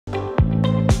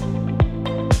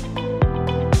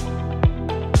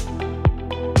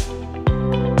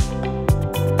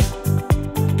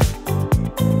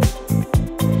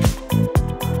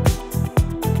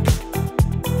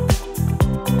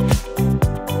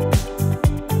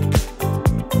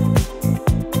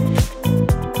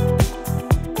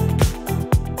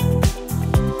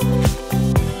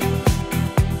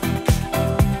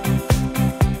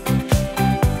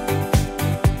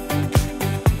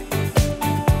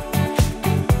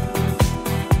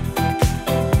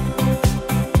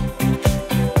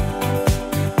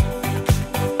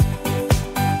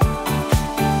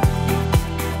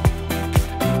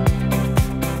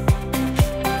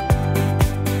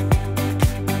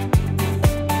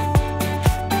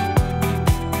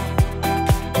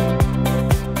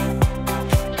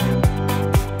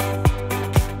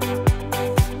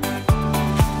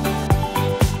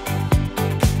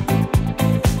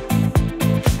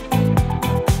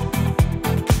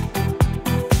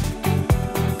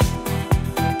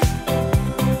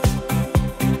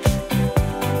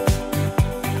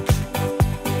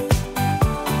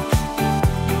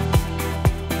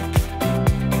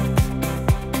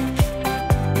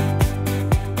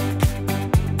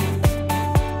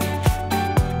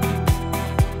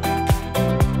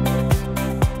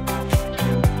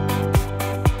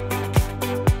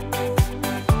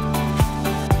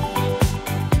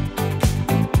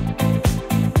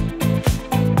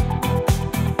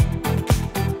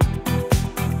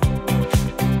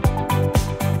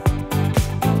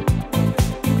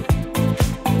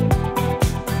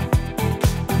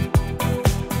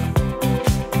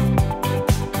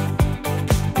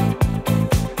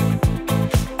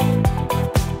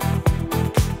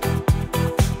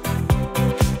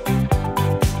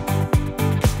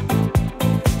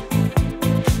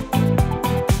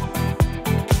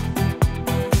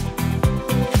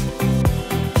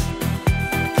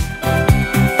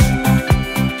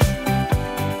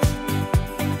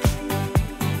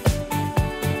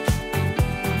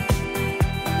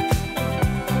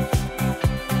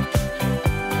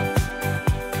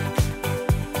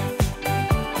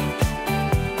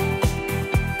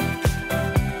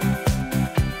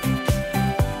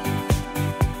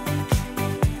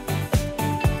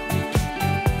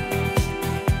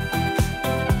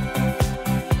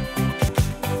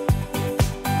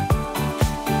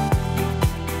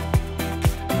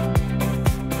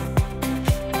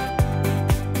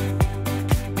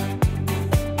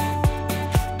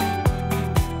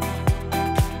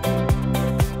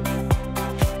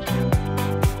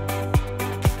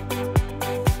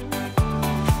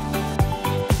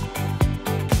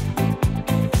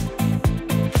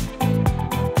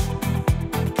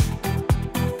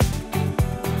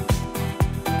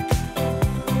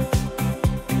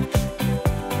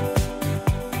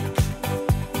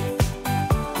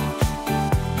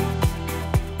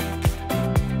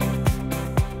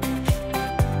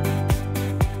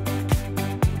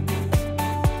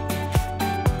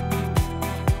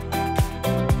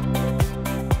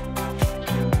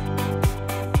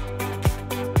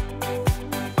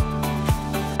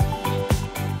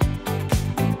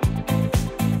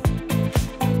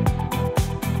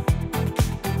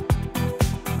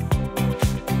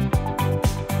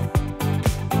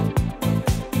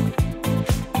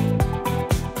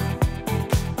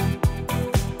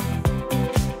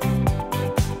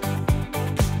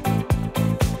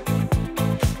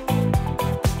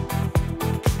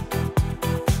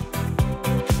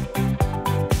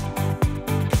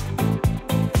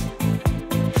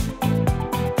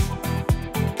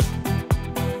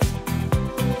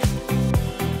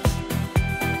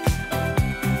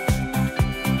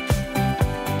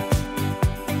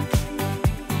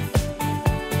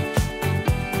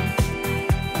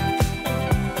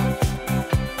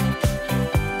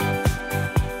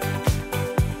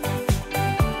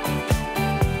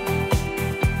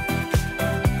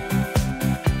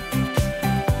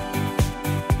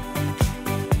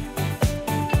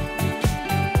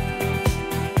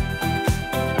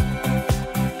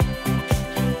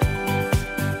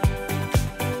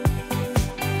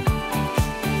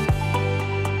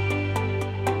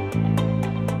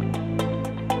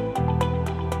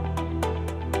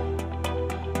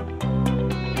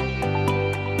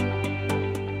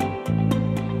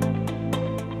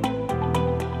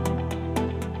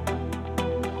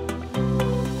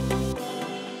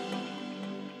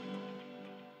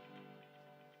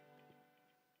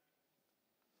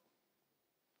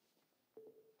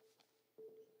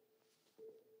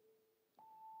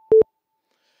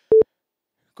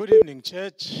Good evening,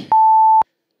 church,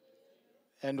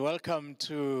 and welcome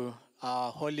to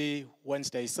our Holy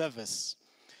Wednesday service.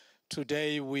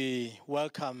 Today we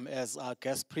welcome as our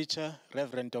guest preacher,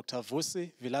 Reverend Dr.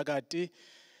 Vusi, Vilakati,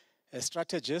 a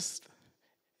strategist,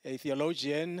 a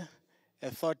theologian,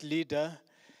 a thought leader.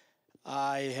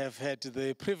 I have had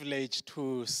the privilege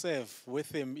to serve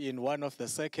with him in one of the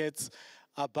circuits.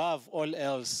 Above all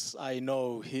else, I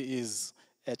know he is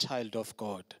a child of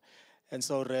God. And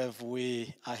so, Rev,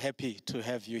 we are happy to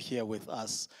have you here with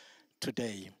us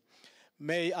today.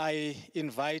 May I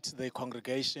invite the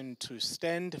congregation to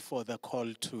stand for the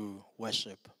call to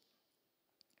worship.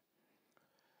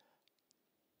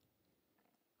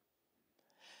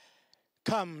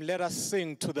 Come, let us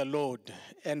sing to the Lord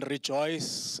and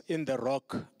rejoice in the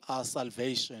rock, our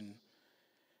salvation.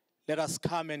 Let us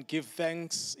come and give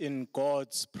thanks in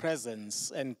God's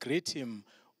presence and greet him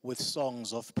with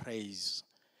songs of praise.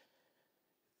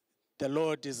 The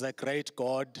Lord is a great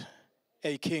God,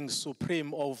 a king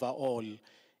supreme over all.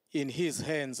 In his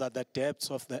hands are the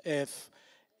depths of the earth,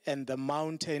 and the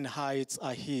mountain heights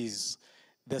are his.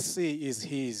 The sea is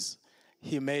his,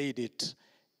 he made it,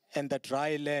 and the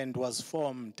dry land was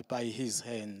formed by his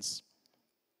hands.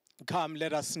 Come,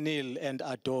 let us kneel and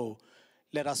adore.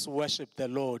 Let us worship the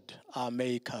Lord, our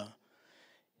Maker.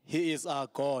 He is our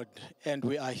God, and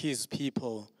we are his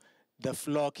people, the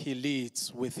flock he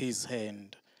leads with his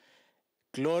hand.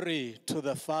 Glory to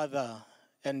the Father,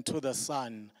 and to the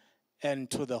Son, and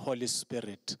to the Holy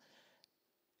Spirit,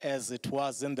 as it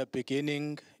was in the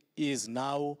beginning, is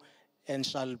now, and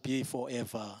shall be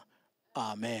forever.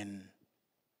 Amen.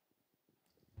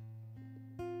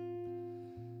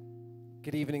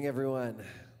 Good evening, everyone.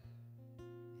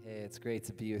 Hey, it's great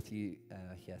to be with you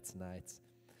here tonight.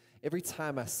 Every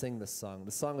time I sing the song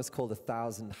is called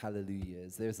 1,000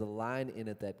 Hallelujahs. There's a line in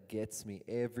it that gets me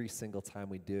every single time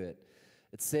we do it.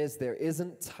 It says, there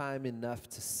isn't time enough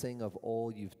to sing of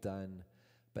all you've done,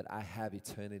 but I have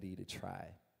eternity to try.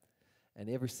 And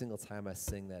every single time I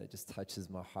sing that, it just touches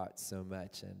my heart so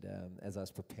much. And as I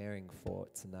was preparing for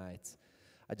tonight,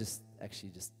 I just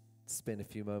spent a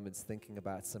few moments thinking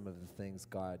about some of the things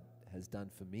God has done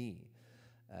for me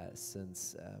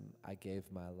since I gave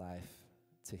my life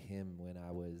to him when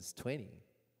I was 20.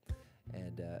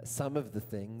 And some of the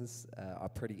things are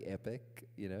pretty epic,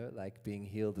 like being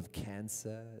healed of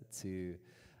cancer, to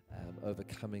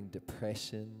overcoming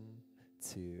depression,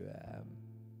 to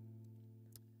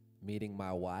meeting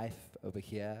my wife over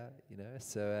here,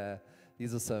 So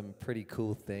these are some pretty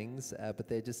cool things, but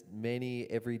they're just many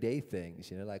everyday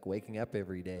things, like waking up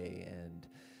every day and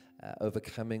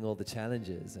overcoming all the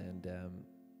challenges. And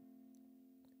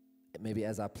maybe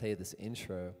as I play this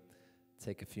intro,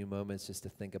 take a few moments just to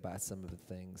think about some of the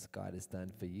things God has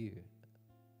done for you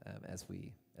as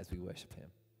we worship him.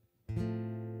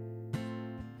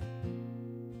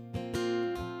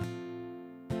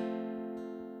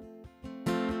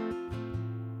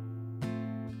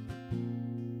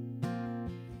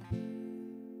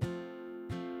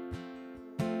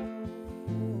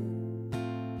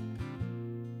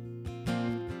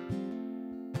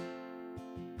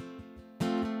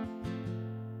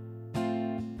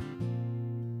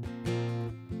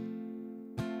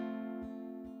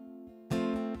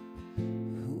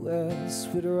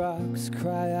 Would rocks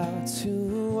cry out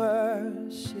to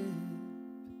worship,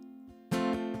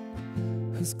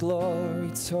 whose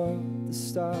glory taught the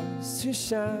stars to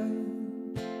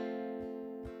shine?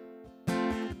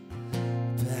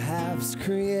 Perhaps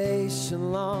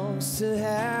creation longs to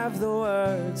have the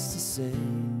words to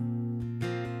sing,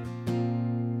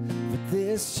 but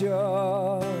this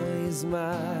joy is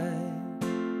mine.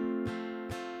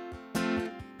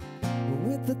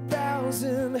 With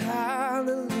 1,000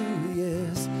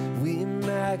 hallelujahs, we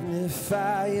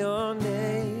magnify your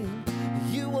name.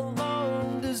 You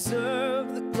alone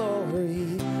deserve the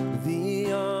glory,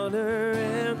 the honor,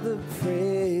 and the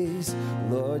praise.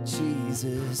 Lord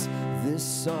Jesus, this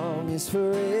song is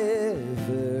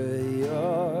forever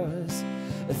yours.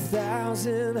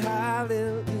 1,000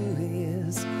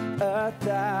 hallelujahs,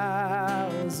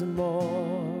 1,000 more.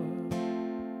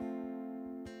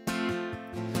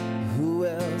 Who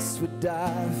else would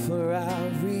die for our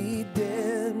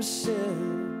redemption,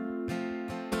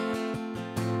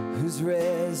 whose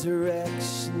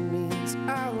resurrection means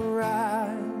our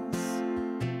rise?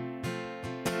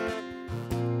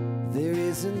 There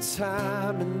isn't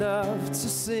time enough to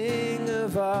sing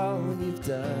of all you've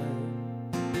done,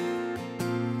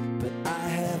 but I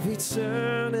have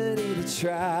eternity to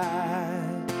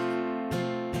try.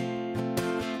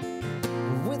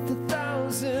 With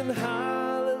 1,000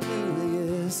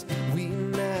 hallelujahs, we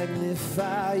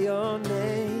magnify your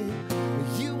name.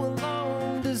 You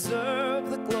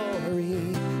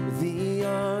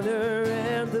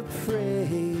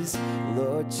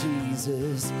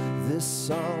Jesus, this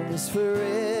song is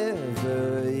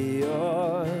forever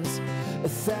yours.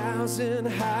 1,000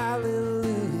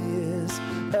 hallelujahs,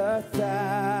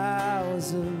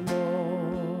 1,000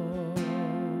 more.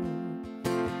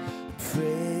 Praise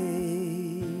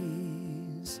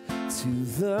to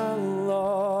the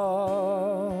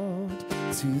Lord,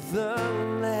 to the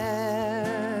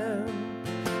Lamb,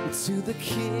 to the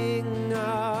King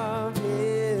of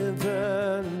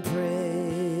heaven,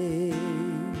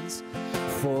 praise.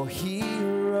 For he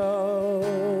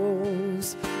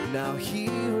rose, now he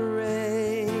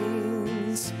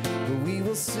reigns. We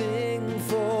will sing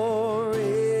forever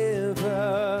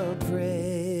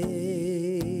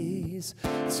praise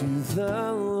to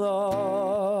the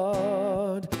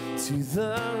Lord, to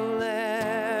the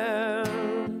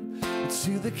Lamb,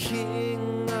 to the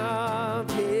King of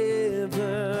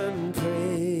heaven,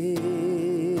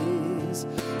 praise.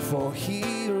 For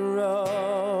he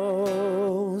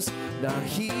rose, now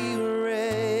he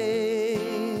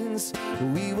reigns.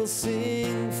 We will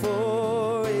sing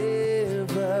forever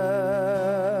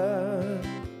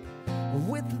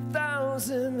with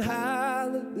 1,000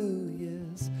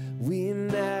 hallelujahs. We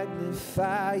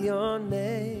magnify your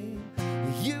name.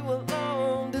 You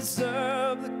alone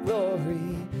deserve the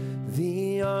glory,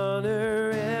 the honor,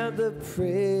 and the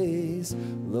praise.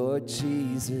 Lord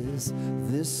Jesus,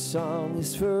 this song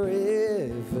is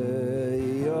forever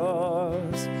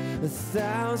yours.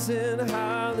 1,000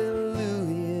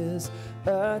 hallelujahs,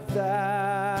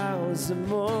 1,000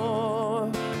 more.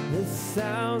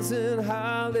 1,000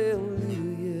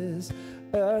 hallelujahs,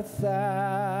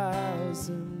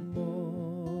 1,000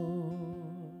 more.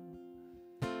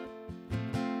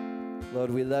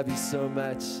 Lord, we love you so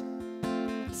much.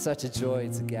 Such a joy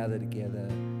to gather together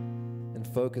and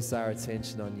focus our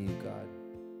attention on you, God.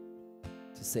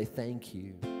 To say thank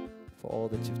you for all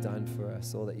that you've done for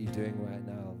us, all that you're doing right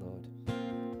now, Lord.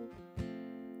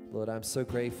 Lord, I'm so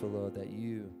grateful, Lord, that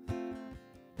you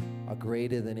are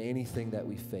greater than anything that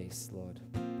we face, Lord,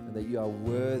 and that you are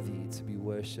worthy to be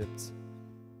worshipped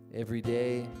every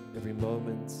day, every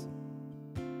moment,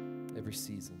 every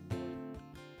season, Lord.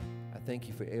 I thank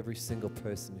you for every single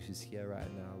person who's here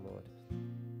right now, Lord.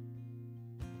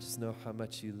 Just know how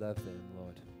much you love them,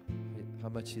 Lord, how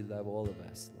much you love all of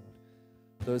us, Lord.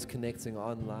 Those connecting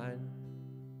online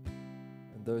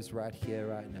and those right here,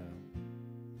 right now.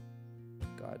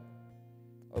 God,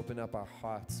 open up our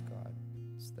hearts, God,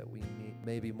 so that we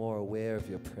may be more aware of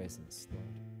your presence, Lord.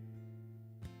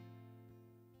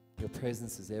 Your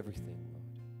presence is everything, Lord.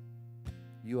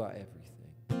 You are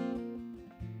everything.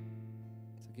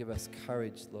 So give us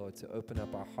courage, Lord, to open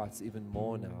up our hearts even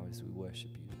more now as we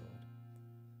worship you, Lord.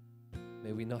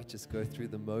 May we not just go through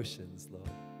the motions, Lord,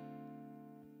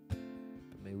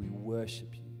 but may we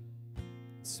worship you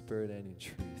in spirit and in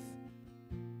truth.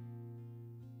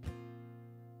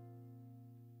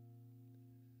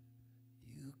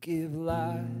 You give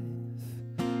life,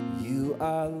 you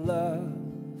are love,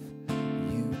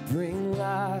 you bring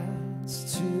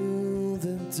lights to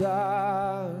the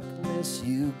darkness,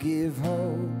 you give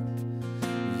hope,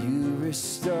 you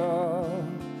restore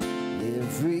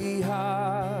every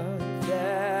heart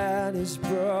that is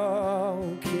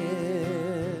broken.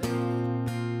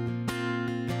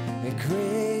 And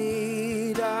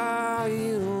great are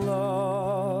you,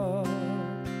 Lord.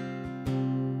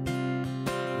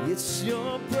 It's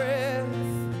your breath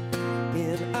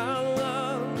in our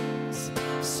lungs,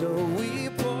 so we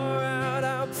pour out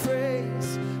our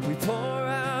praise. We pour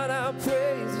out our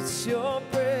praise. It's your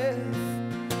breath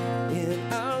in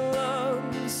our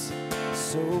lungs,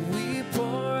 so we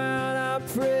pour out our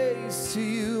praise to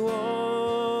you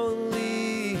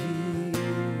only.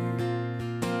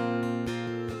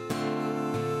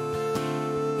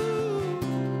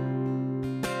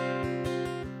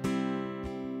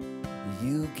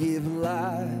 You give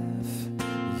life,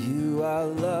 you are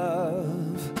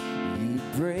love, you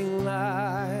bring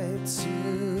light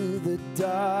to the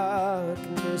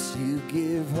darkness, you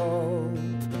give hope,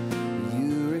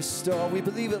 you restore. We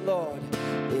believe it, Lord.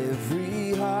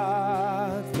 Every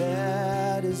heart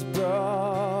that is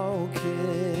broken,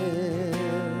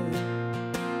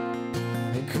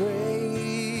 and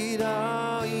great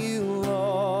are you,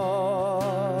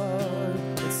 Lord.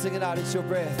 Let's sing it out. It's your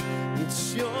breath.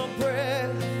 It's your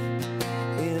breath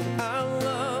in our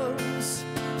lungs,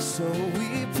 so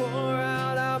we pour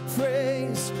out our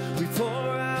praise. We pour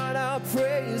out our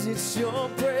praise. It's your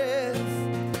breath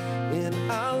in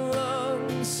our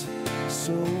lungs,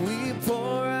 so we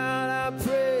pour out our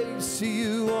praise to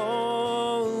you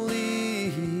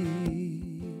only.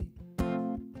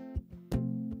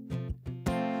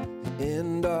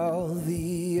 And all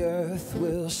the earth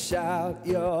will shout shout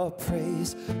your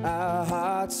praise. Our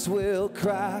hearts will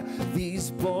cry,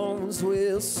 these bones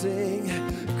will sing.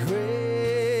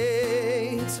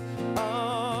 Great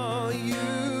are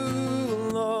you,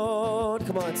 Lord.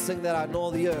 Come on, sing that out in all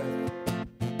the earth.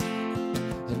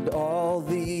 And all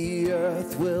the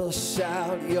earth will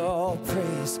shout your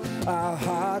praise. Our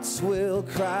hearts will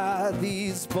cry,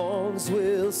 these bones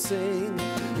will sing.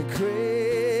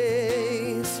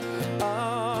 Great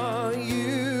are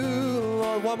you,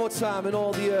 Lord. One more time, in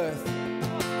all the earth.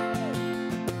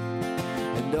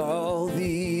 And all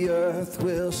the earth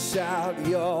will shout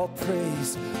your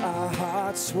praise. Our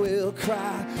hearts will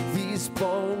cry, these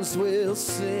bones will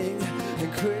sing.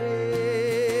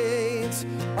 Great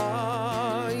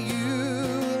are you,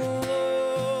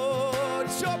 Lord.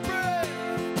 It's your breath.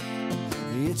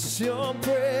 It's your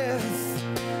breath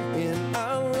in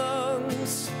our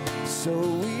lungs. So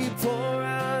we pour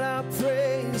out our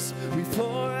praise. We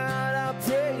pour out our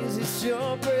praise. It's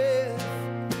your breath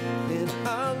in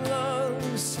our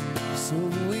lungs. So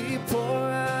we pour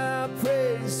out our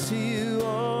praise to you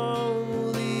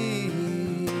only.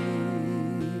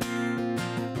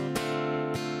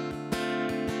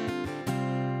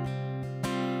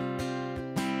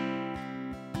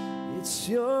 It's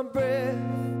your breath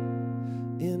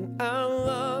in our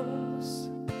lungs.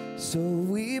 So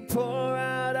we pour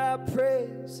out our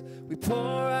praise. We pour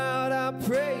out our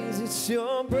praise. It's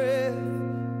your breath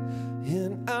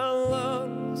in our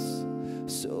lungs.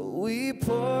 So we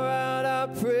pour out our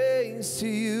praise to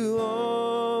you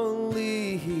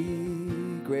only.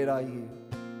 Great are you.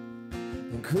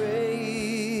 And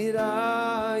great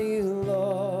are you,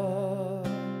 Lord.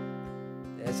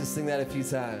 Yeah, let's just sing that a few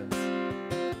times.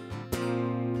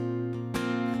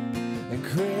 And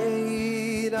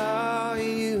great are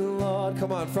you, Lord.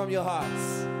 Come on, from your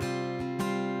hearts.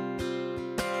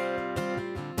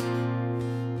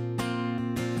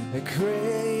 And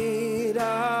great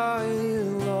are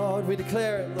you, Lord. We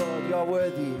declare it, Lord. You are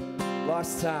worthy.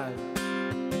 Last time.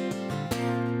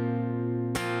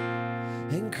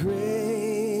 And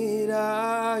great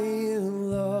are you,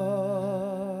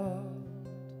 Lord.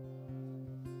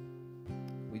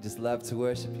 We just love to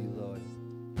worship you, Lord.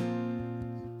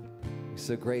 We're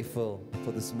so grateful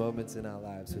for this moment in our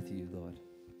lives with you, Lord.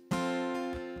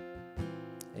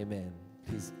 Amen.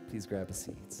 Please grab a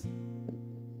seat.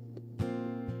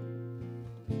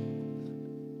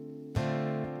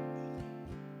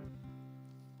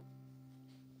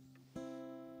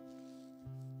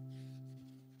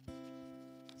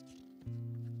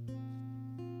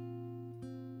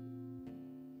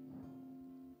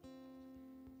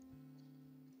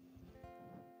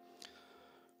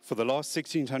 For the last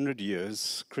 1600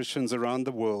 years, Christians around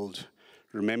the world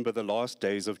remember the last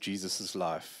days of Jesus'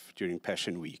 life during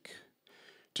Passion Week.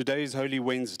 Today is Holy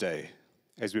Wednesday,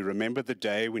 as we remember the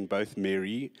day when both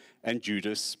Mary and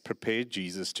Judas prepared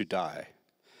Jesus to die.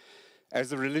 As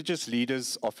the religious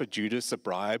leaders offer Judas a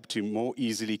bribe to more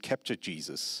easily capture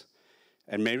Jesus,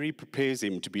 and Mary prepares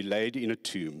him to be laid in a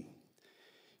tomb.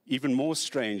 Even more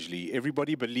strangely,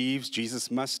 everybody believes Jesus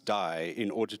must die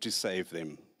in order to save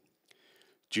them.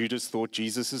 Judas thought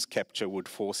Jesus' capture would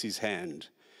force his hand,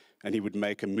 and he would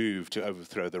make a move to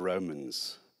overthrow the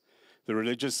Romans. The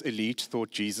religious elite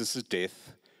thought Jesus'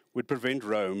 death would prevent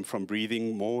Rome from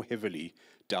breathing more heavily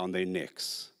down their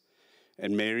necks.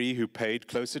 And Mary, who paid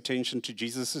close attention to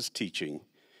Jesus' teaching,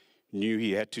 knew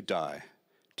he had to die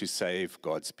to save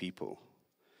God's people.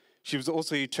 She was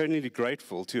also eternally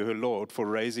grateful to her Lord for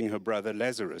raising her brother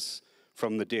Lazarus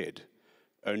from the dead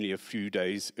only a few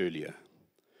days earlier.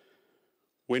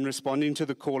 When responding to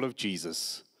the call of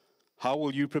Jesus, how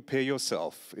will you prepare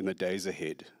yourself in the days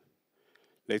ahead?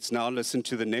 Let's now listen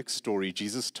to the next story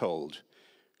Jesus told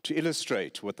to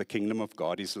illustrate what the kingdom of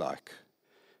God is like,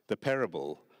 the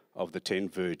parable of the 10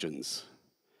 virgins.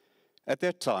 At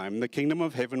that time, the kingdom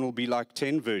of heaven will be like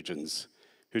 10 virgins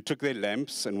who took their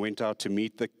lamps and went out to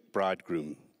meet the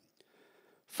bridegroom.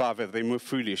 5 of them were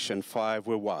foolish and 5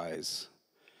 were wise.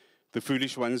 The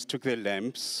foolish ones took their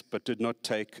lamps but did not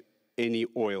take any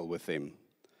oil with them.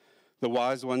 The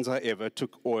wise ones, however,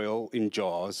 took oil in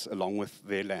jars along with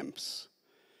their lamps.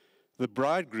 The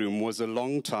bridegroom was a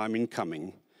long time in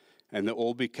coming, and they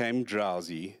all became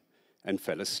drowsy and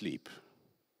fell asleep.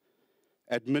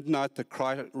 At midnight the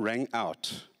cry rang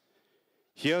out,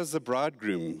 "Here's the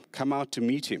bridegroom, come out to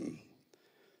meet him."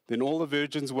 Then all the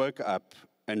virgins woke up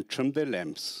and trimmed their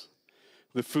lamps.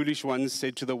 The foolish ones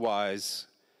said to the wise,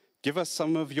 "Give us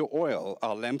some of your oil,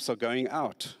 our lamps are going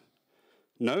out."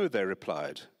 "No," they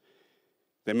replied,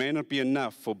 "there may not be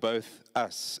enough for both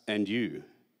us and you.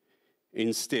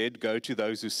 Instead, go to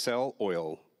those who sell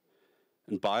oil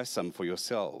and buy some for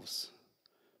yourselves."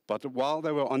 But while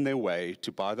they were on their way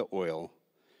to buy the oil,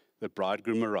 the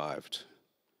bridegroom arrived.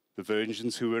 The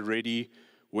virgins who were ready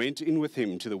went in with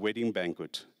him to the wedding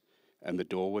banquet, and the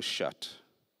door was shut.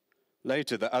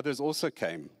 Later, the others also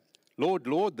came. "Lord,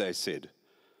 Lord," they said,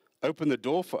 "open the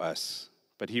door for us."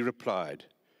 But he replied,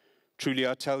 "Truly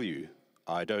I tell you,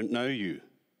 I don't know you.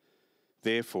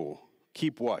 Therefore,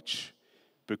 keep watch,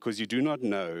 because you do not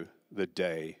know the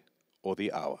day or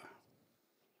the hour."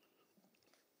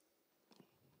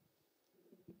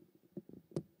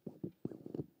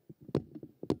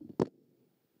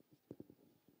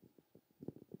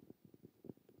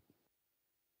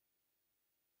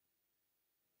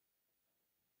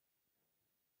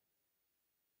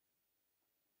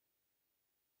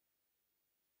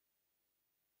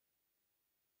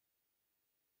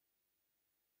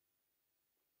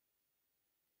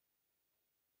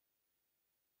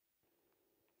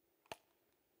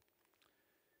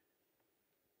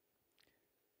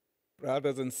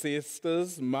 Brothers and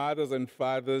sisters, mothers and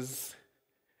fathers,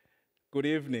 good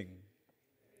evening.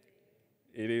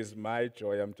 It is my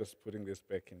joy, I'm just putting this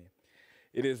back in here.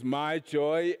 It is my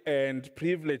joy and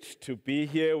privilege to be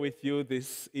here with you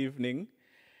this evening.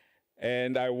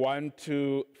 And I want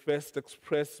to first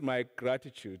express my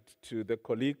gratitude to the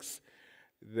colleagues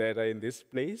that are in this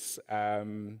place.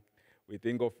 We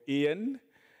think of Ian,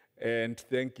 and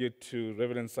thank you to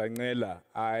Reverend Sangela.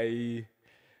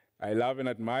 I love and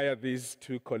admire these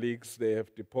two colleagues. They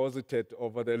have deposited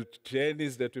over the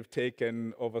journeys that we've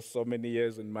taken over so many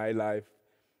years in my life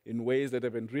in ways that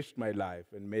have enriched my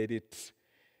life and made it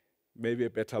maybe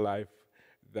a better life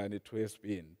than it has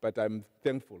been. But I'm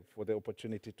thankful for the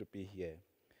opportunity to be here.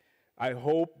 I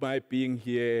hope my being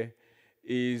here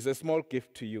is a small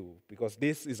gift to you, because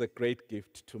this is a great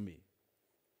gift to me.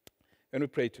 Can we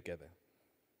pray together?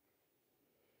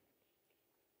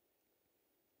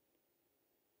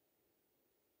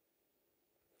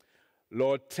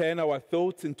 Lord, turn our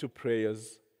thoughts into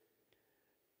prayers,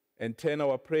 and turn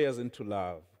our prayers into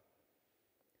love,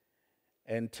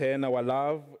 and turn our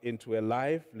love into a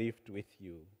life lived with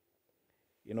you,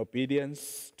 in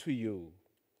obedience to you,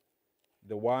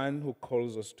 the one who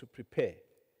calls us to prepare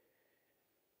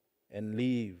and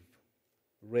live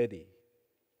ready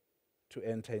to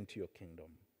enter into your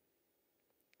kingdom.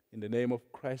 In the name of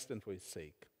Christ and for his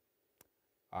sake,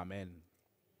 amen.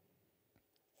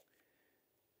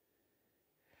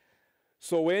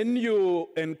 So when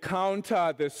you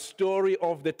encounter the story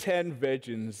of the 10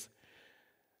 virgins,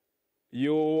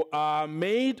 you are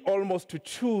made almost to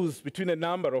choose between a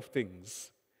number of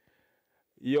things.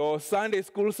 Your Sunday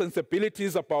school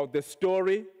sensibilities about the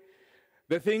story,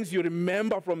 the things you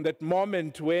remember from that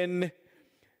moment when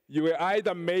you were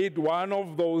either made one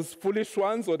of those foolish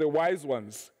ones or the wise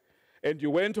ones. And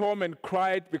you went home and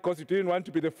cried because you didn't want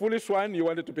to be the foolish one, you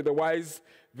wanted to be the wise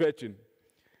virgin.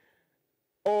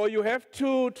 Or you have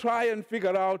to try and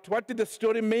figure out, what did the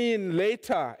story mean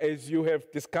later, as you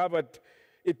have discovered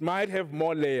it might have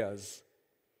more layers.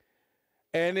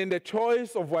 And in the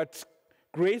choice of what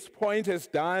Gracepoint has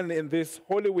done in this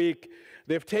Holy Week,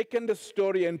 they've taken the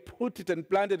story and put it and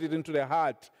planted it into the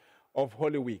heart of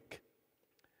Holy Week.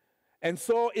 And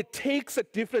so it takes a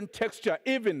different texture,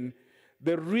 even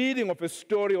the reading of a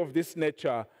story of this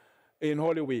nature in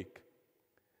Holy Week.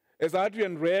 As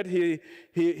Adrian read, he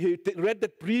read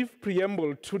the brief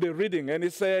preamble to the reading, and he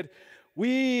said,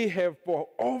 we have for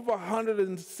over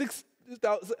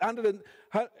 106,000,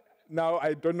 now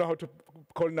I don't know how to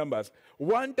call numbers,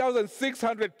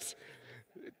 1,600,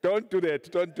 don't do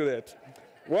that,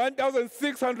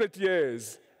 1,600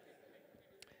 years.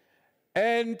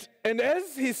 And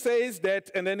as he says that,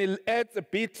 and then he adds a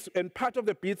bit, and part of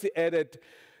the bits he added,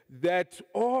 that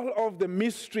all of the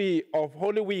mystery of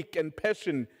Holy Week and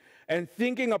Passion, and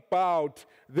thinking about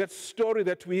that story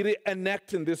that we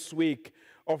reenact in this week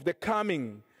of the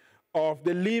coming, of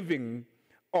the living,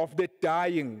 of the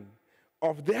dying,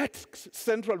 of that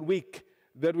central week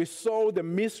that we saw the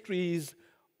mysteries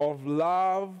of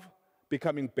love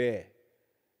becoming bare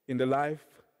in the life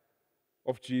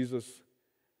of Jesus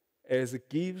as he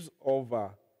gives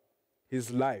over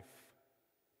his life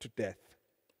to death.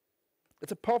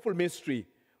 It's a powerful mystery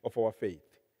of our faith.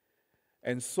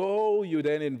 And so you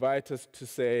then invite us to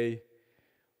say,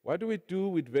 what do we do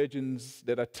with virgins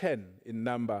that are 10 in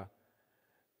number?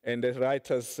 And the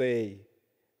writers say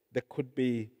there could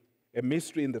be a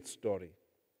mystery in that story.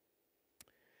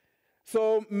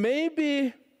 So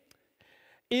maybe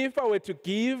if I were to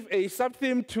give a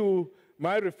subtheme to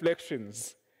my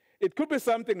reflections, it could be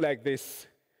something like this.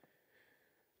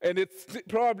 And it's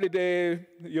probably the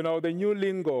new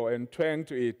lingo and twang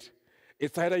to it.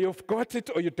 It's either you've got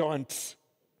it or you don't.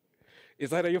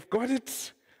 It's either you've got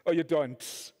it or you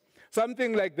don't.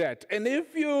 Something like that. And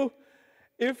if you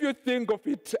think of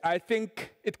it, I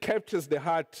think it captures the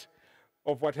heart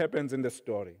of what happens in the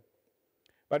story.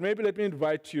 But maybe let me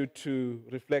invite you to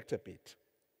reflect a bit.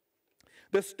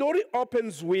 The story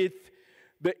opens with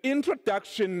the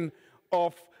introduction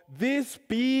of these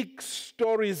big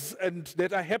stories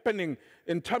that are happening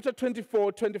in chapter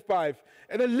 24, 25,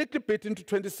 and a little bit into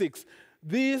 26.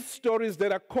 These stories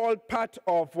that are called part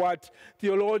of what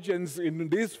theologians, in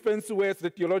these fancy words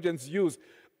that theologians use,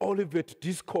 Olivet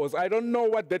discourse. I don't know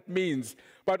what that means,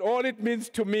 but all it means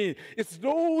to me is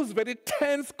those very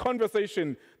tense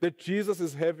conversation that Jesus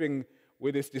is having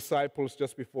with his disciples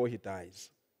just before he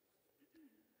dies.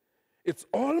 It's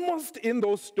almost in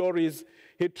those stories,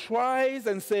 he tries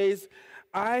and says,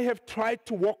 I have tried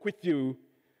to walk with you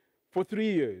for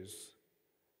 3 years,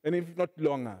 and if not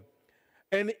longer.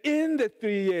 And in the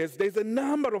 3 years, there's a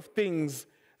number of things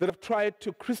that I've tried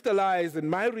to crystallize in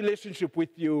my relationship with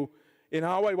you, in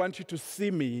how I want you to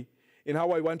see me, in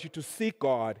how I want you to see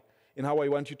God, in how I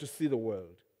want you to see the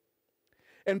world.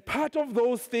 And part of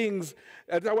those things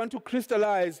that I want to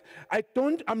crystallize, I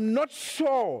am not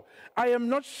sure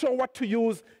what to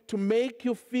use to make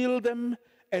you feel them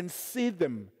and see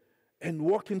them and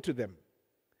walk into them.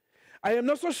 I am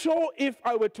not so sure if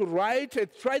I were to write a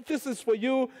thesis for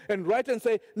you and write and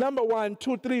say, number 1,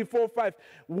 2, 3, 4, 5,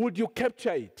 would you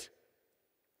capture it?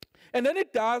 And then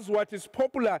it does what is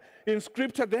popular in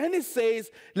Scripture. Then it says,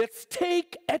 let's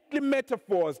take earthly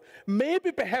metaphors,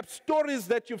 maybe perhaps stories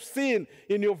that you've seen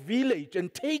in your village,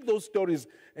 and take those stories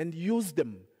and use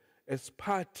them as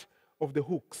part of the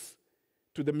hooks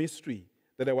to the mystery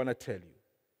that I want to tell you.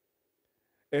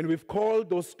 And we've called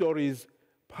those stories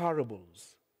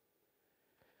parables.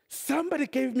 Somebody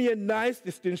gave me a nice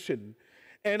distinction.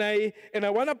 And I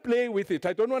want to play with it.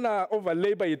 I don't want to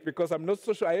overlabor it because I'm not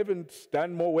so sure. I haven't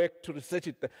done more work to research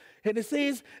it. And it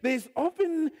says there's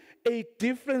often a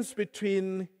difference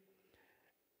between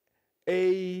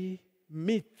a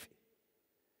myth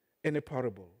and a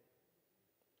parable.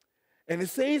 And it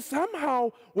says somehow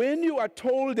when you are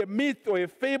told a myth or a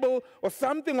fable or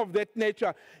something of that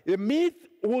nature, the myth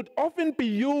would often be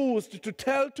used to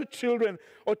tell to children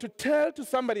or to tell to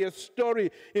somebody a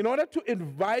story in order to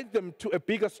invite them to a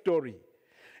bigger story.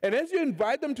 And as you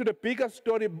invite them to the bigger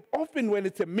story, often when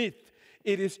it's a myth,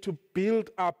 it is to build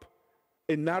up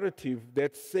a narrative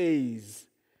that says,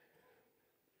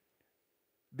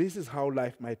 this is how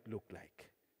life might look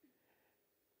like.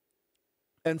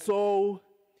 And so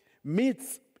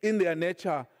myths in their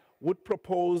nature would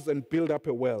propose and build up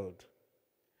a world.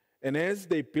 And as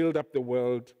they build up the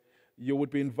world, you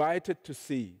would be invited to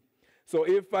see. So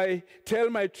if I tell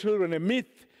my children a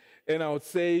myth, and I would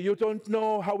say, you don't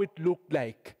know how it looked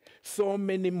like so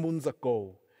many moons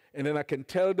ago. And then I can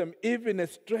tell them even a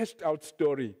stretched out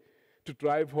story to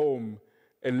drive home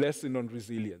a lesson on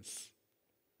resilience.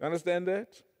 You understand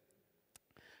that?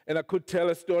 And I could tell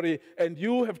a story, and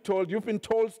you've been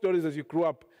told stories as you grew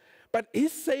up. But he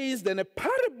says then a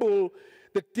parable,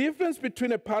 the difference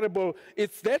between a parable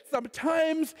is that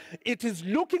sometimes it is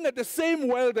looking at the same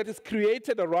world that is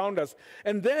created around us.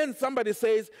 And then somebody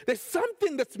says, there's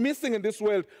something that's missing in this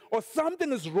world, or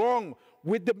something is wrong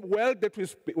with the world that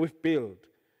we've built.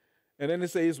 And then he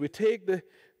says, he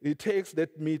takes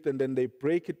that myth and then they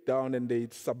break it down and they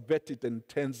subvert it and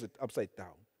turns it upside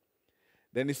down.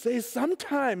 Then he says,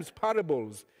 sometimes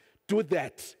parables do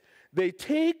that. They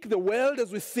take the world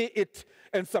as we see it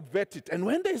and subvert it. And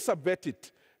when they subvert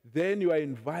it, then you are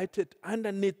invited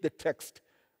underneath the text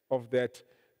of that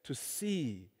to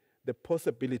see the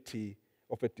possibility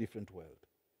of a different world.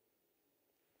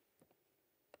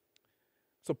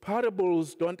 So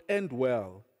parables don't end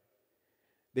well.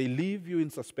 They leave you in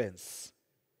suspense.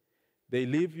 They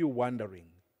leave you wondering.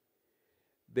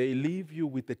 They leave you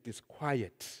with a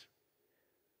disquiet.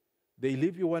 They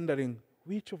leave you wondering,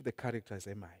 which of the characters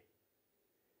am I?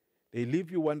 They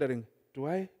leave you wondering,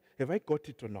 have I got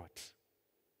it or not?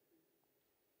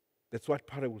 That's what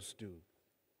parables do.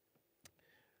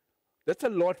 That's a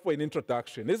lot for an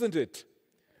introduction, isn't it?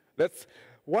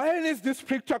 When is this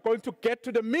picture going to get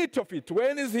to the meat of it?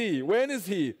 When is he? When is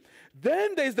he?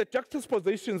 Then there's the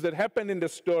juxtapositions that happen in the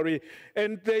story,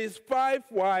 and there's 5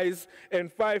 wise and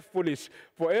 5 foolish.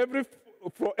 For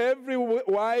every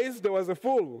wise, there was a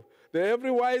fool. For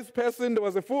every wise person, there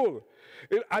was a fool.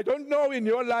 I don't know in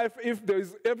your life if there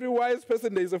is every wise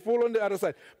person, there is a fool on the other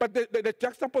side. But the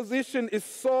juxtaposition is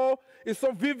so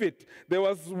vivid. There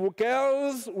was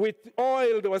girls with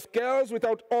oil, there was girls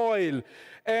without oil.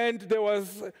 And there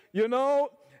was,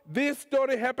 this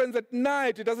story happens at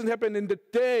night. It doesn't happen in the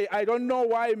day. I don't know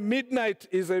why midnight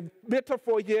is a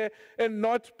metaphor here and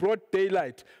not broad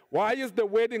daylight. Why is the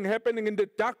wedding happening in the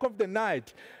dark of the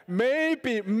night?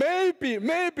 Maybe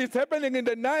it's happening in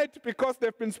the night because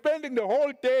they've been spending the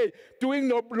whole day doing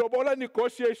lobola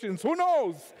negotiations. Who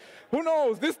knows? Who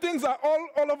knows? These things are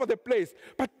all over the place.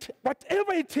 But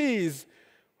whatever it is,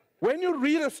 when you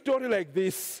read a story like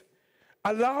this,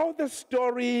 allow the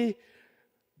story,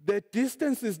 the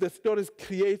distances the story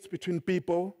creates between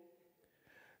people,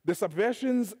 the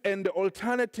subversions and the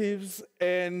alternatives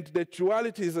and the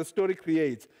dualities the story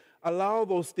creates, allow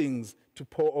those things to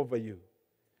pour over you.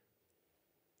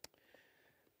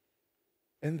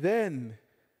 And then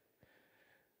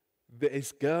there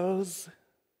is girls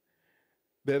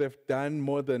that have done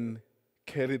more than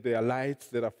carry their lights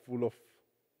that are full of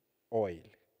oil.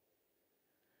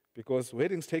 Because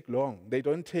weddings take long. They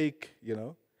don't take,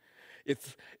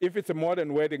 if it's a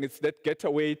modern wedding, it's that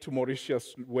getaway to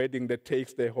Mauritius wedding that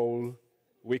takes the whole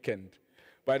weekend.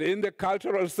 But in the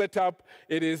cultural setup,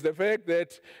 it is the fact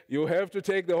that you have to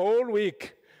take the whole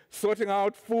week sorting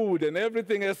out food and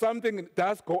everything, as something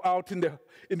does go out in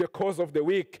the course of the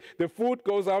week. The food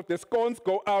goes out, the scones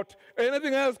go out,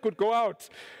 anything else could go out.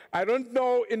 I don't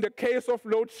know in the case of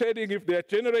load shedding if there are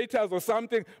generators or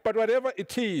something, but whatever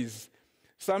it is,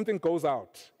 something goes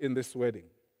out in this wedding.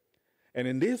 And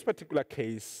in this particular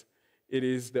case, it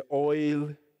is the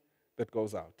oil that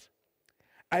goes out.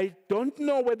 I don't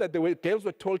know whether the girls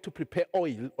were told to prepare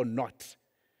oil or not.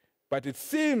 But it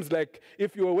seems like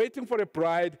if you were waiting for a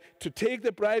bride to take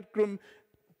the bridegroom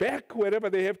back wherever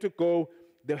they have to go,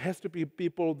 there has to be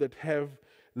people that have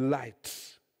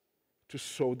light to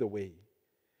show the way.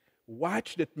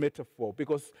 Watch that metaphor,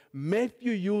 because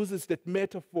Matthew uses that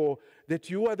metaphor that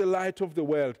you are the light of the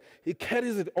world. He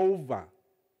carries it over.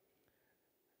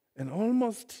 And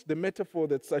almost the metaphor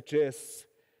that suggests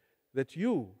that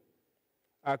you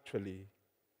actually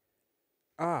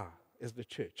are, as the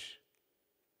church,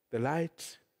 the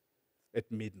light at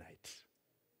midnight.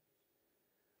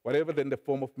 Whatever then the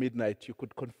form of midnight you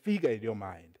could configure in your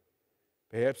mind,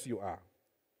 perhaps you are.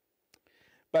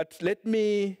 But let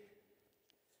me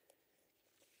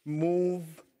move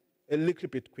a little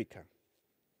bit quicker.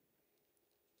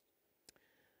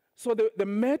 So the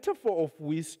metaphor of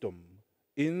wisdom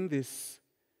in this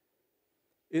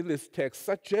text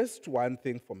suggests one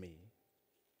thing for me.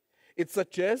 It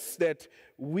suggests that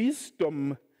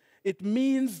wisdom, it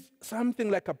means something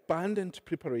like abundant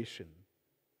preparation.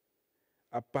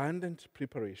 Abundant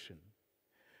preparation.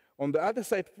 On the other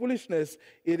side, foolishness,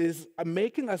 it is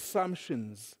making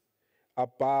assumptions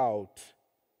about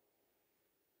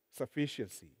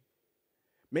sufficiency.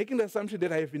 Making the assumption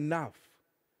that I have enough.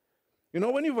 You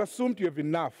know, when you've assumed you have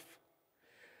enough,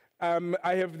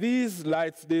 I have these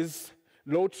lights, these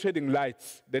load-shedding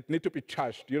lights that need to be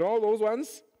charged. You know those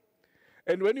ones?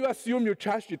 And when you assume you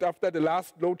charged it after the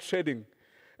last load shedding,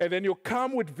 and then you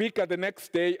come with Vika the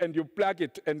next day and you plug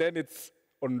it, and then it's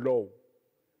on low.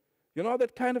 You know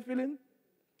that kind of feeling?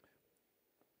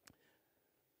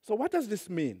 So what does this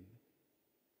mean?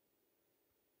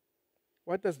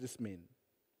 What does this mean?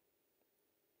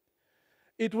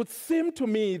 It would seem to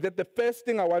me that the first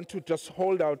thing I want to just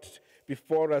hold out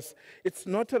before us, it's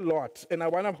not a lot, and I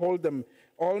want to hold them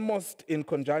almost in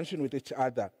conjunction with each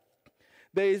other.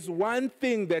 There is one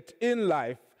thing that in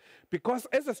life, because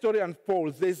as the story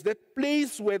unfolds, there's that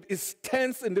place where it's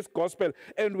tense in this gospel,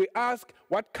 and we ask,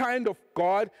 what kind of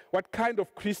God, what kind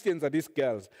of Christians are these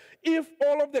girls? If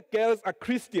all of the girls are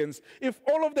Christians, if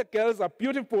all of the girls are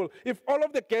beautiful, if all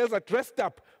of the girls are dressed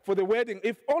up for the wedding,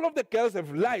 if all of the girls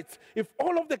have lights, if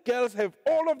all of the girls have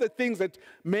all of the things that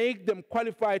make them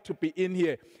qualified to be in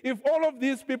here, if all of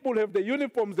these people have the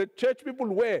uniforms that church people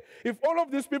wear, if all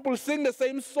of these people sing the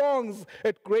same songs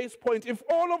at Gracepoint, if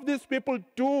all of these people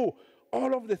do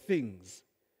all of the things,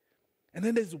 and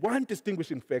then there's one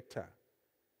distinguishing factor.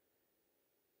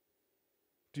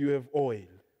 Do you have oil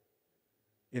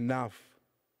enough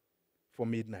for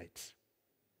midnight?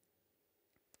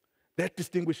 That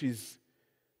distinguishes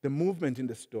the movement in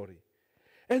the story.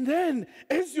 And then,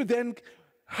 as you then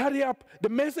hurry up, the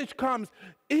message comes,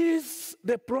 is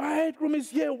the bridegroom is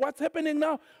here, what's happening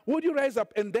now? Would you rise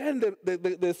up? And then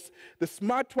the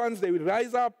smart ones, they will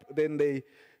rise up, then they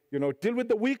deal with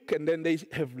the weak, and then they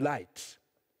have light.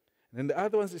 And then the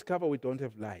other ones discover we don't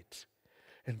have light.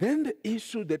 And then the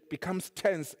issue that becomes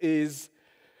tense is,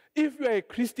 if you are a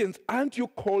Christian, aren't you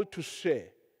called to share?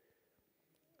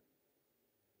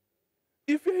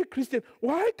 If you're a Christian,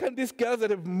 why can't these girls that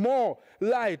have more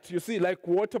light, you see, like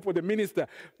water for the minister,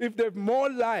 if they have more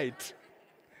light,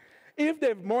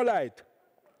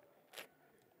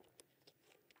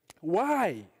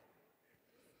 Why?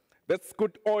 That's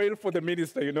good oil for the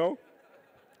minister, you know.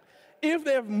 If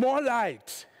they have more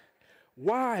light,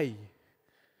 why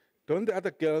don't the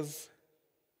other girls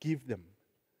give them?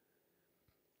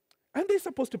 Aren't they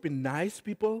supposed to be nice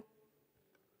people?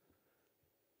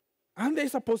 Aren't they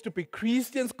supposed to be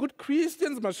Christians? Good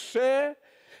Christians must share.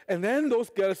 And then those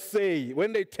girls say,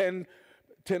 when they turn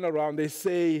around, they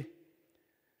say,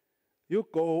 you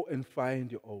go and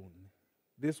find your own.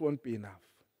 This won't be enough.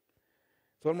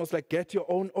 It's almost like get your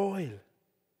own oil.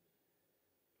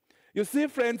 You see,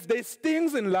 friends, there's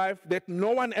things in life that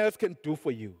no one else can do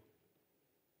for you.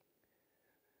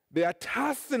 There are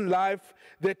tasks in life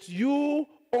that you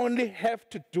only have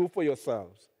to do for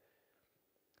yourselves.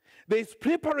 There's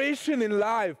preparation in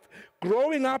life,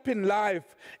 growing up in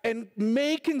life, and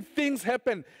making things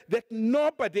happen that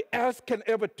nobody else can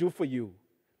ever do for you.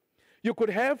 You could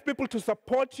have people to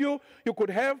support you. You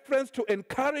could have friends to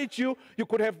encourage you. You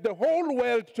could have the whole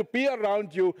world to be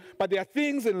around you. But there are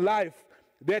things in life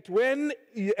that when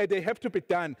they have to be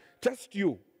done, just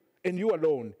you and you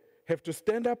alone have to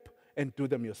stand up and do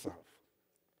them yourself.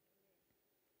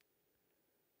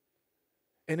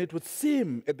 And it would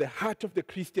seem at the heart of the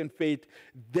Christian faith,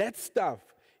 that stuff,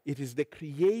 it is the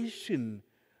creation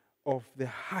of the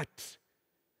heart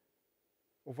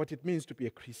of what it means to be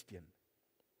a Christian.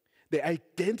 The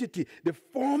identity, the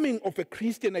forming of a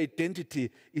Christian identity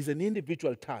is an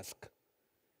individual task.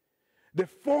 The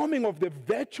forming of the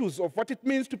virtues of what it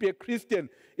means to be a Christian,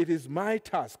 it is my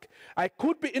task. I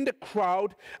could be in the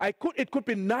crowd, it could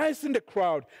be nice in the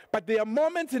crowd, but there are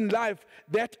moments in life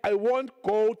that I won't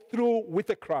go through with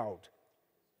the crowd.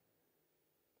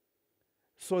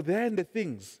 So then the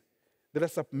things that are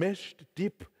submerged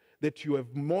deep, that you have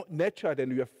nurtured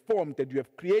and you have formed and you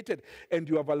have created and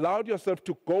you have allowed yourself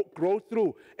to grow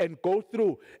through and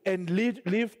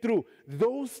live through,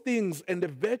 those things and the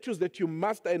virtues that you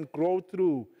master and grow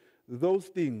through, those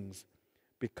things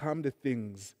become the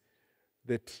things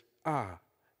that are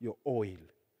your oil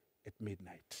at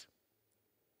midnight.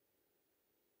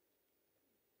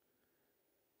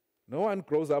 No one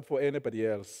grows up for anybody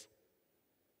else.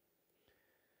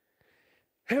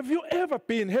 Have you ever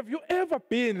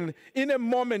been in a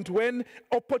moment when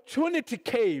opportunity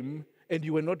came and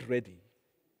you were not ready?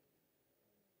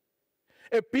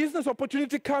 A business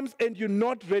opportunity comes and you're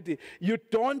not ready. You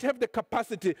don't have the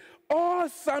capacity. Or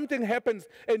something happens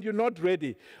and you're not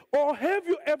ready. Or have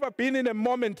you ever been in a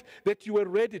moment that you were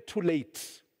ready too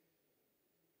late?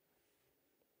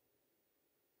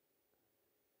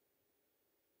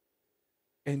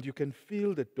 And you can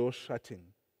feel the door shutting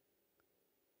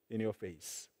in your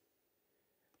face.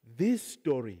 This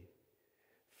story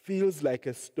feels like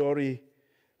a story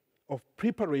of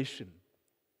preparation.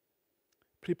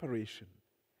 Preparation.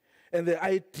 And the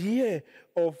idea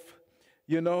of,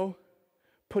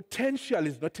 potential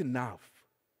is not enough.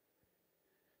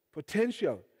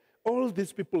 Potential. All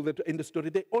these people that are in the story,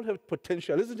 they all have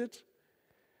potential, isn't it?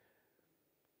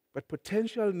 But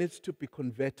potential needs to be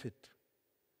converted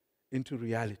into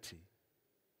reality.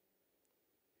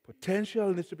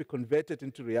 Potential needs to be converted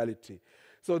into reality.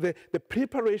 So the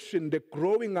preparation, the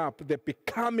growing up, the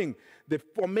becoming, the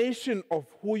formation of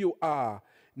who you are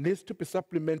needs to be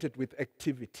supplemented with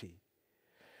activity.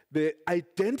 The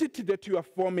identity that you are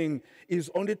forming is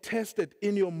only tested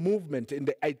in your movement, in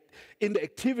the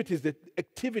activities, the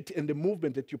activity and the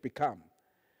movement that you become.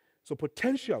 So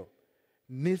potential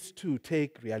needs to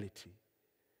take reality.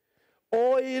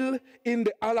 Oil in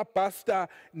the alabaster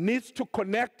needs to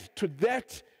connect to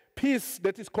that piece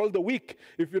that is called the wick.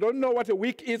 If you don't know what a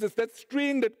wick is, it's that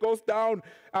string that goes down.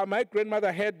 My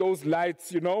grandmother had those lights,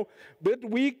 That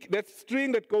wick, that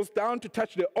string that goes down to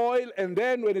touch the oil, and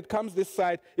then when it comes this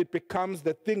side, it becomes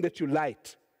the thing that you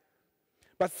light.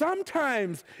 But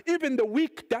sometimes, even the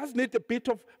wick does need a bit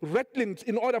of rattling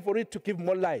in order for it to give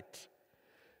more light.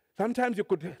 Sometimes you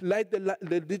could light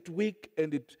the wick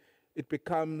and it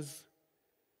becomes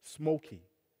smoky.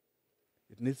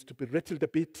 It needs to be rattled a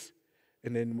bit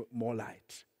and then more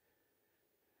light.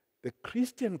 The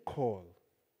Christian call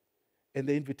and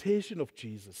the invitation of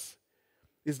Jesus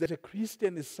is that a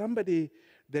Christian is somebody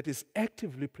that is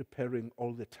actively preparing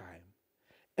all the time,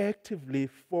 actively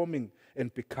forming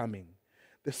and becoming.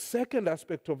 The second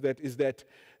aspect of that is that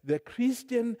the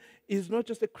Christian is not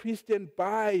just a Christian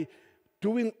by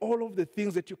doing all of the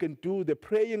things that you can do, the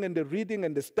praying and the reading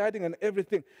and the studying and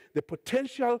everything. The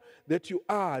potential that you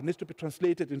are needs to be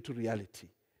translated into reality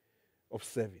of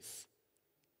service.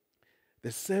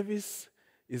 The service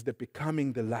is the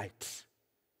becoming the light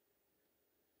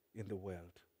in the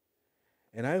world.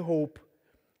 And I hope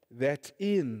that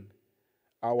in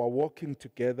our walking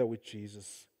together with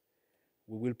Jesus,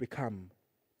 we will become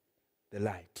the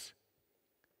light.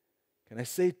 Can I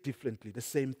say it differently? The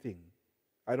same thing.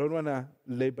 I don't want to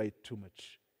labor it too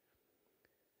much.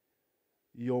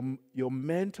 Your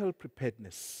mental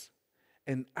preparedness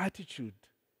and attitude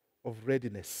of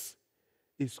readiness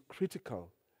is critical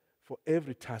for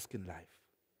every task in life.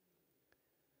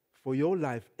 For your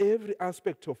life, every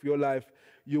aspect of your life,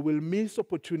 you will miss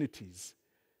opportunities.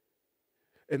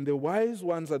 And the wise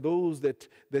ones are those that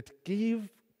give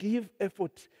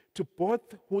effort to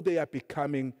both who they are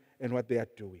becoming and what they are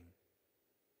doing.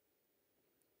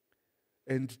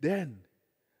 And then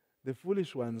the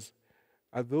foolish ones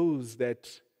are those that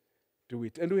do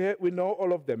it. And we know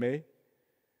all of them, eh?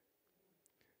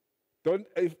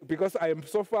 Because I am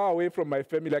so far away from my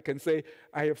family, I can say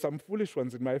I have some foolish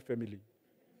ones in my family.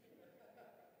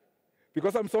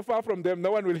 Because I'm so far from them,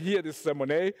 no one will hear this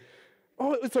sermon, eh?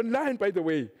 Oh, it's online, by the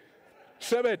way.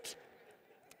 Share it.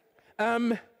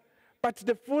 But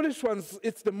the foolish ones,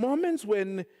 it's the moments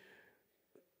when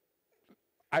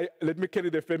let me carry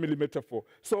the family metaphor.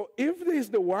 So if there's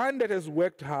the one that has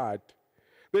worked hard,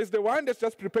 there's the one that's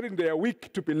just preparing their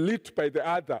week to be lit by the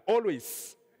other,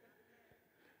 always.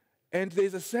 And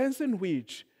there's a sense in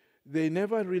which they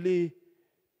never really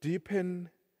deepen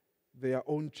their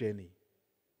own journey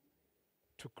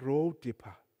to grow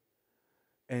deeper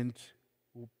and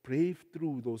brave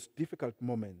through those difficult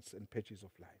moments and patches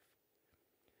of life.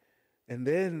 And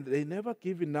then they never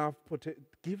give enough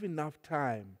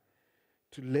time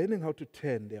to learning how to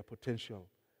turn their potential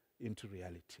into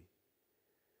reality.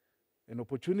 And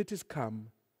opportunities come,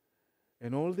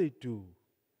 and all they do,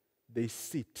 they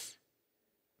sit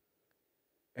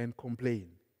and complain.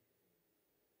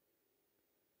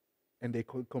 And they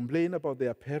complain about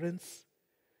their parents.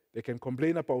 They can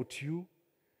complain about you.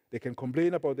 They can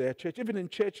complain about their church. Even in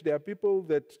church, there are people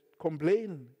that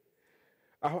complain.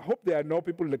 I hope there are no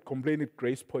people that complain at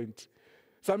Gracepoint.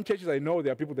 Some churches I know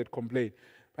there are people that complain.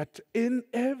 But in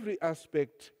every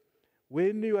aspect,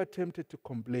 when you are tempted to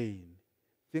complain,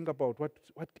 think about what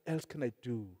else can I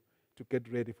do to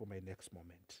get ready for my next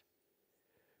moment?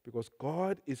 Because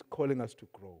God is calling us to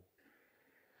grow.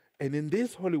 And in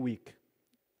this Holy Week,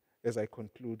 as I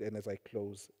conclude and as I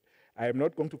close, I am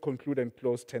not going to conclude and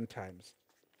close 10 times.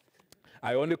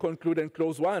 I only conclude and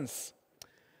close once.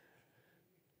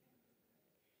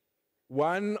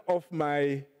 One of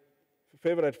my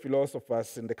favorite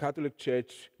philosophers in the Catholic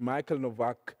Church, Michael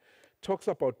Novak, talks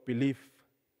about belief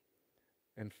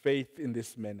and faith in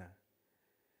this manner.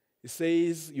 He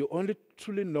says, you only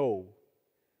truly know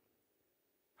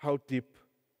how deep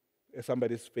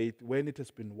somebody's faith when it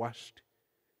has been washed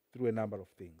through a number of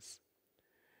things.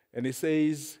 And he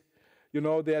says, there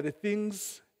are the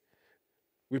things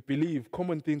we believe,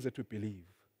 common things that we believe,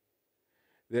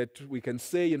 that we can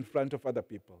say in front of other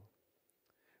people,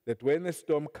 that when a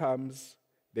storm comes,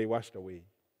 they washed away.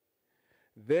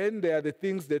 Then there are the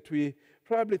things that we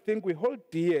probably think we hold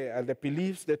dear, and the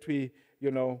beliefs that we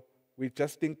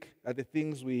just think are the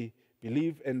things we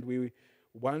believe, and we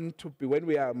want to be, when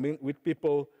we are with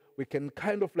people, we can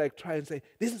kind of like try and say,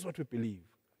 this is what we believe.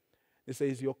 He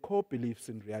says, your core beliefs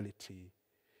in reality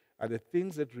are the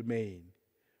things that remain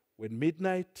when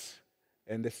midnight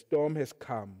and the storm has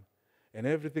come and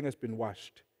everything has been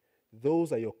washed.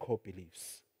 Those are your core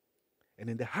beliefs. And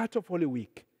in the heart of Holy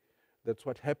Week, that's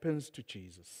what happens to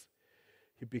Jesus.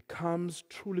 He becomes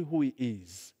truly who he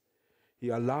is. He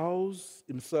allows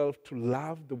himself to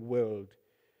love the world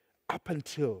up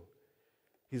until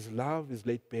his love is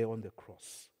laid bare on the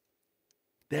cross.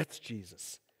 That's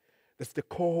Jesus. That's the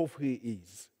core of who he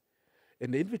is.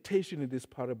 And the invitation in this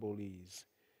parable is,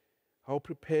 how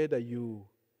prepared are you?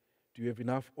 Do you have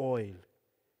enough oil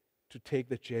to take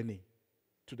the journey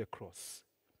to the cross?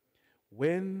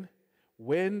 When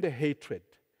the hatred,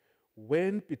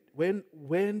 when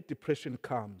depression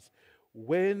comes,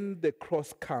 when the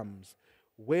cross comes,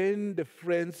 when the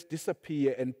friends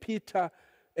disappear and Peter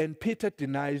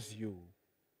denies you,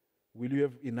 will you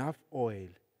have enough oil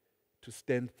to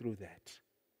stand through that?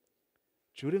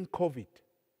 During COVID,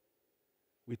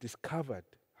 we discovered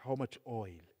how much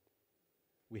oil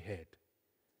we had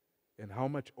and how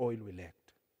much oil we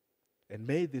lacked. And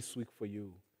may this week for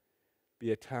you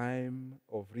be a time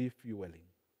of refueling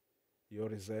your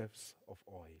reserves of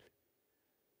oil.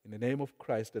 In the name of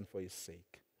Christ and for his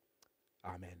sake.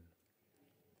 Amen.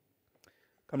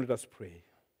 Come, let us pray.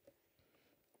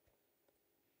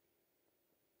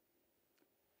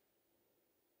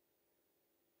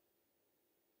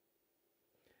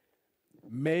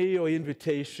 May your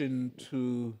invitation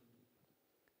to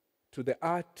the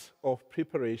art of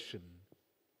preparation,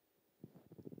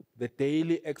 the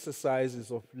daily exercises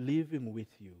of living with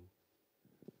you,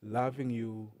 loving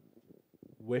you,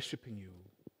 worshiping you,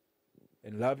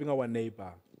 and loving our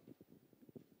neighbor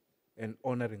and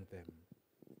honoring them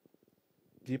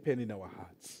deepen in our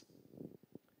hearts.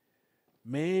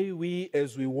 May we,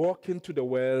 as we walk into the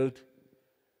world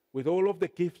with all of the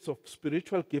gifts of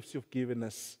spiritual gifts you've given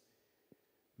us,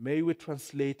 may we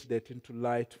translate that into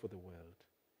light for the world.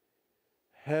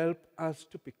 Help us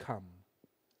to become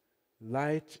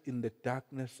light in the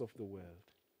darkness of the world,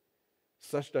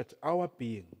 such that our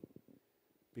being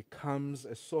becomes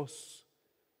a source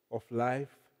of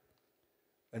life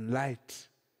and light,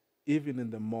 even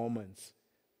in the moments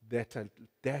that are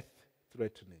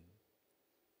death-threatening.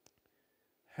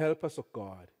 Help us, O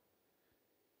God,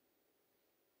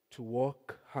 to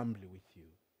walk humbly with you,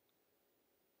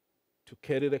 to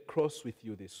carry the cross with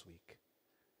you this week.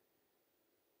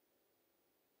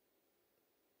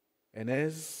 And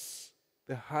as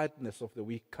the hardness of the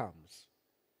week comes,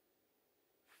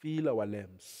 fill our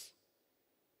lamps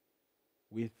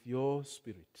with your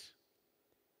Spirit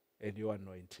and your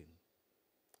anointing.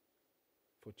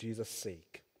 For Jesus'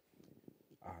 sake,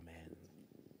 amen.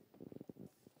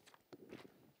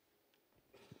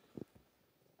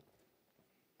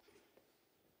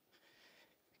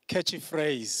 Catchy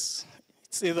phrase.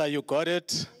 It's either you got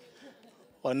it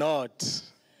or not.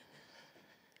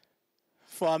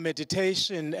 For our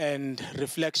meditation and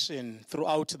reflection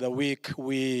throughout the week,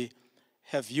 we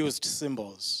have used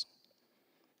symbols.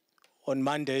 On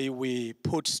Monday, we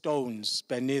put stones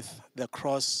beneath the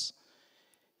cross.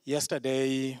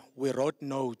 Yesterday, we wrote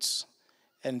notes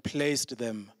and placed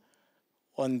them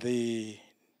on the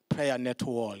prayer net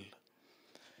wall.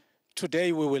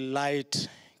 Today, we will light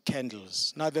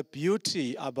candles. Now, the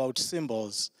beauty about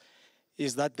symbols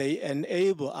is that they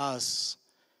enable us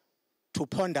to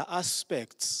ponder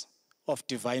aspects of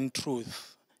divine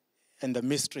truth and the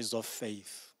mysteries of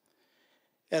faith.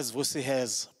 As Vusi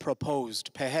has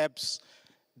proposed, perhaps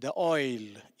the oil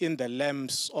in the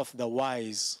lamps of the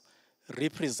wise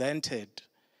represented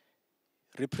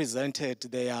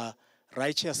their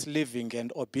righteous living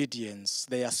and obedience,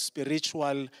 their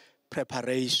spiritual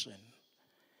preparation.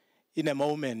 In a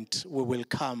moment, we will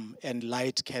come and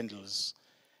light candles.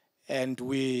 And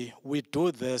we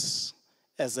do this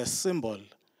as a symbol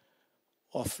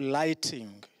of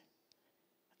lighting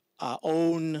our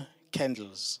own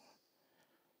candles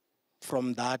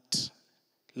from that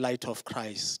light of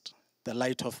Christ, the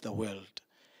light of the world.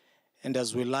 And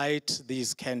as we light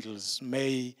these candles,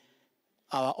 may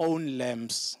our own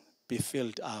lamps be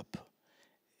filled up,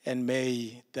 and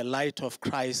may the light of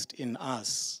Christ in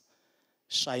us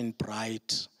shine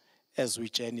bright as we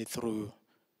journey through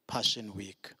Passion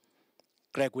Week.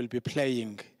 Greg will be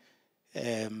playing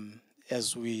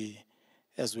as we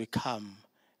come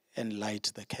and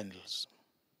light the candles.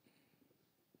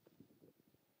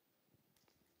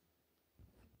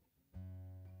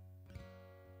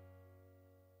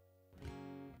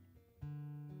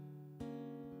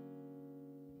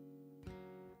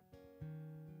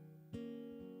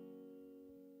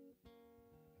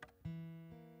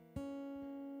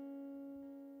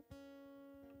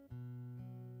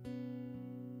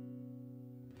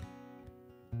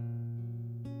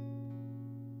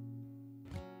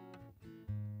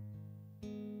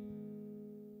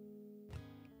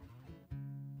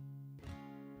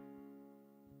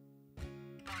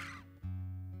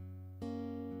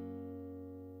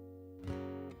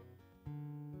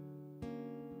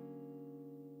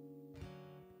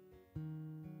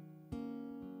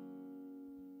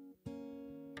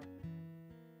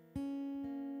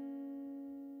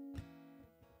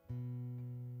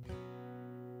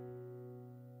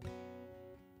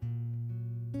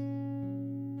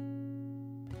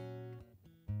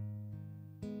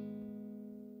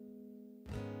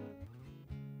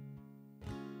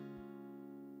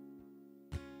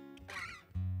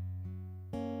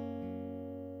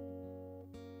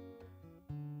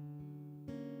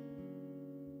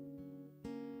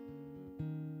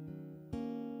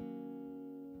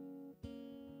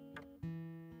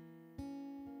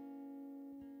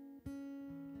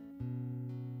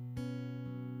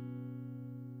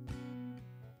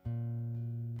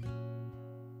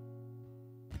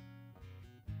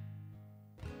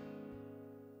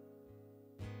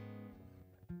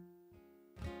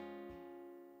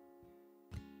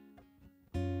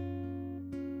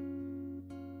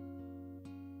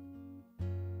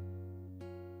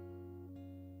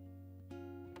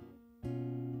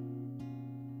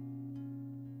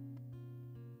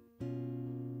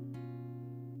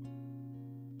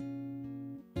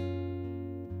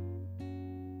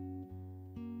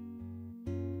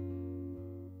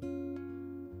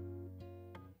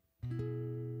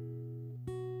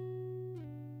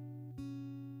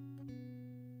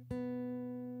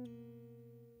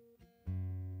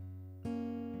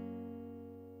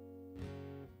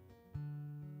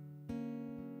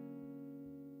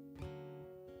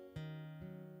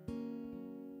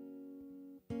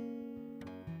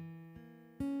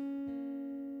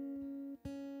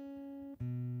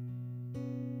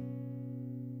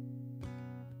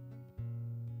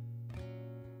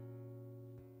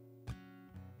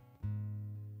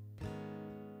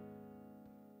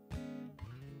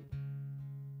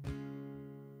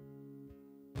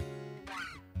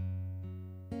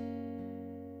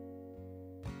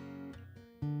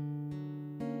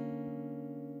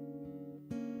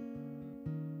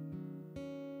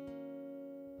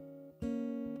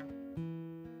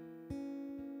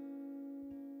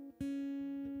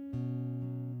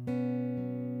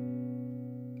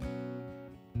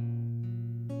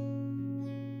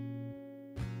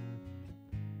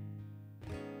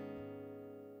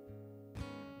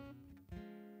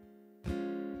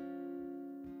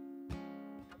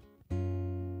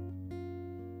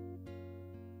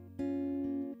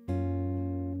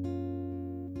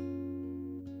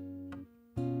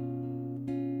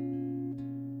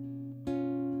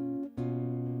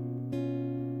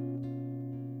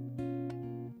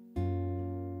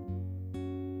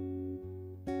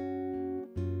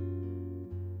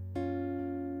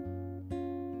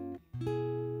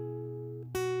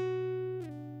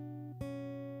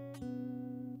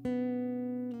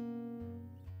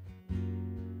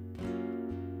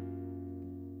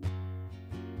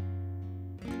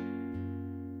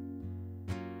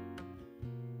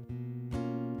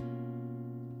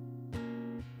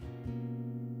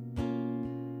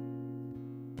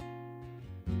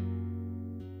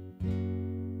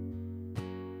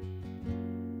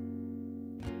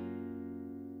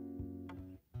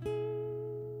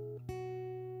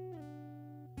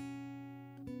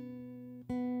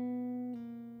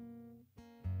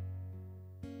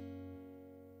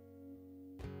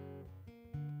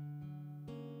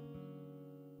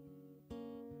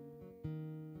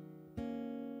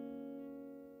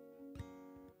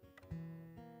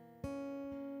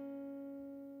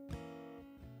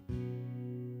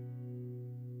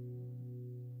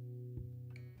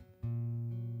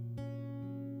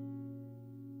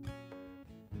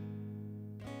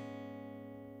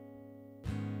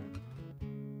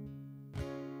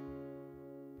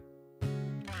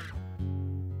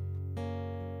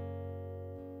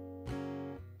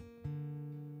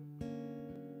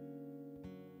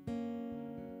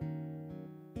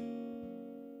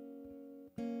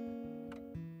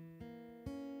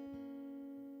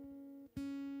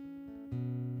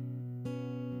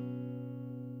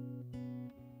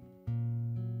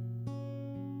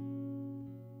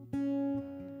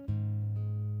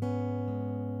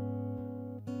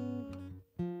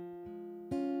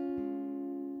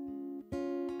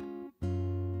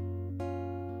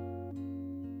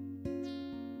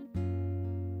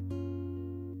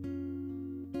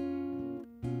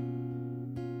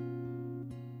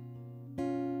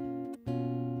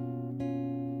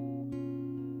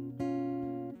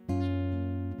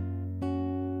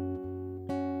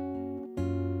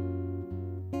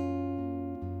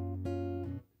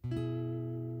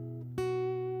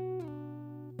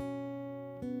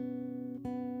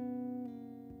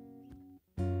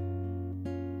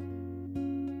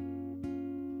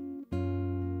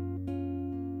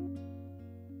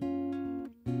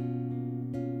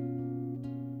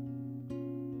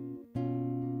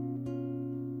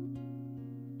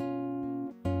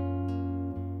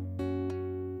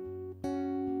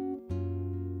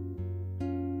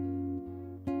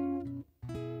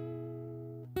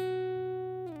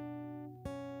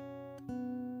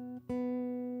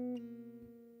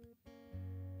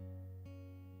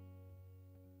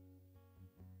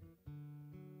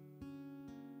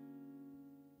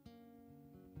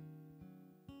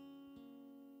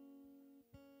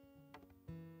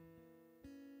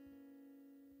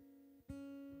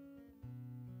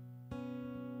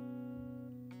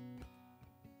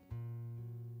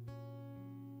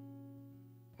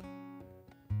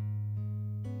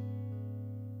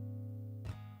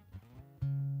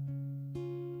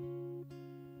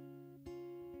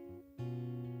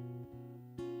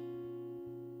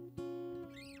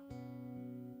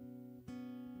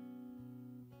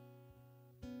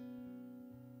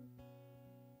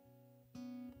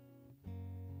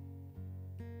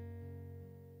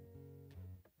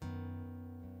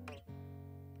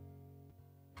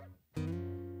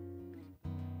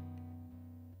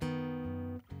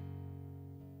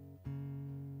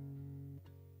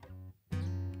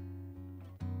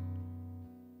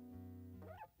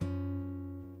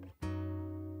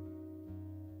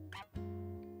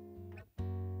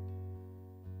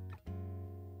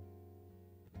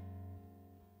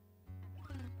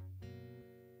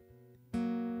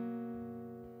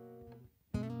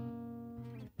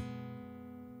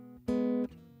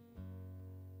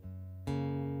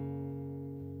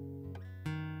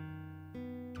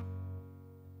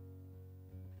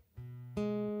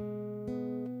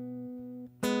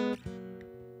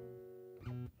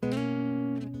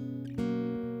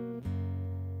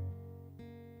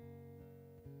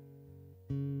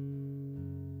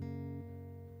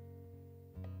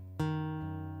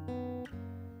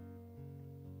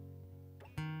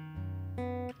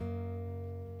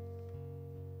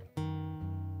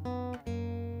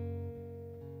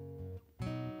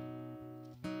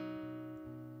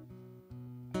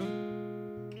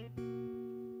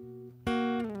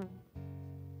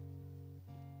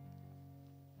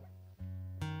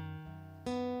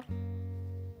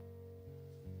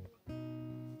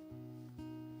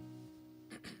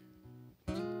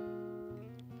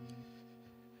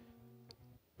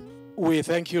 We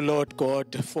thank you, Lord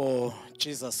God, for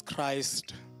Jesus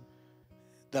Christ,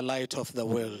 the light of the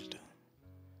world,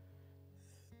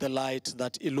 the light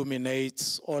that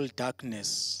illuminates all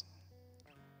darkness,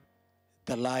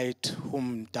 the light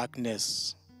whom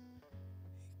darkness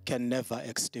can never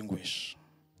extinguish.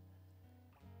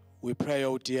 We pray,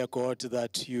 oh dear God,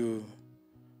 that you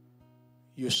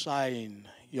shine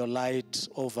your light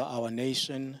over our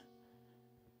nation,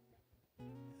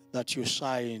 that you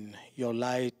shine your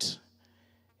light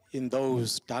in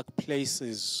those dark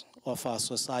places of our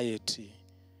society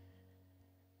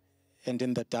and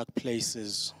in the dark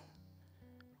places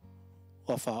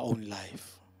of our own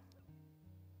life.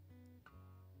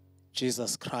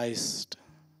 Jesus Christ,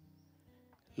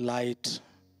 light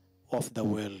of the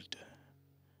world,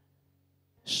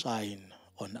 shine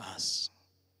on us.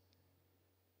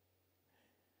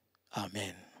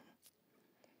 Amen.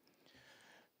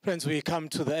 Friends, we come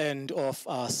to the end of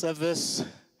our service.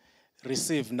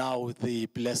 Receive now the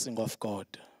blessing of God.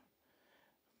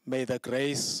 May the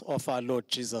grace of our Lord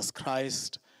Jesus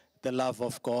Christ, the love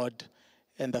of God,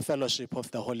 and the fellowship of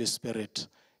the Holy Spirit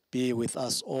be with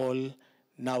us all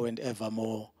now and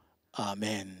evermore.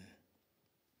 Amen.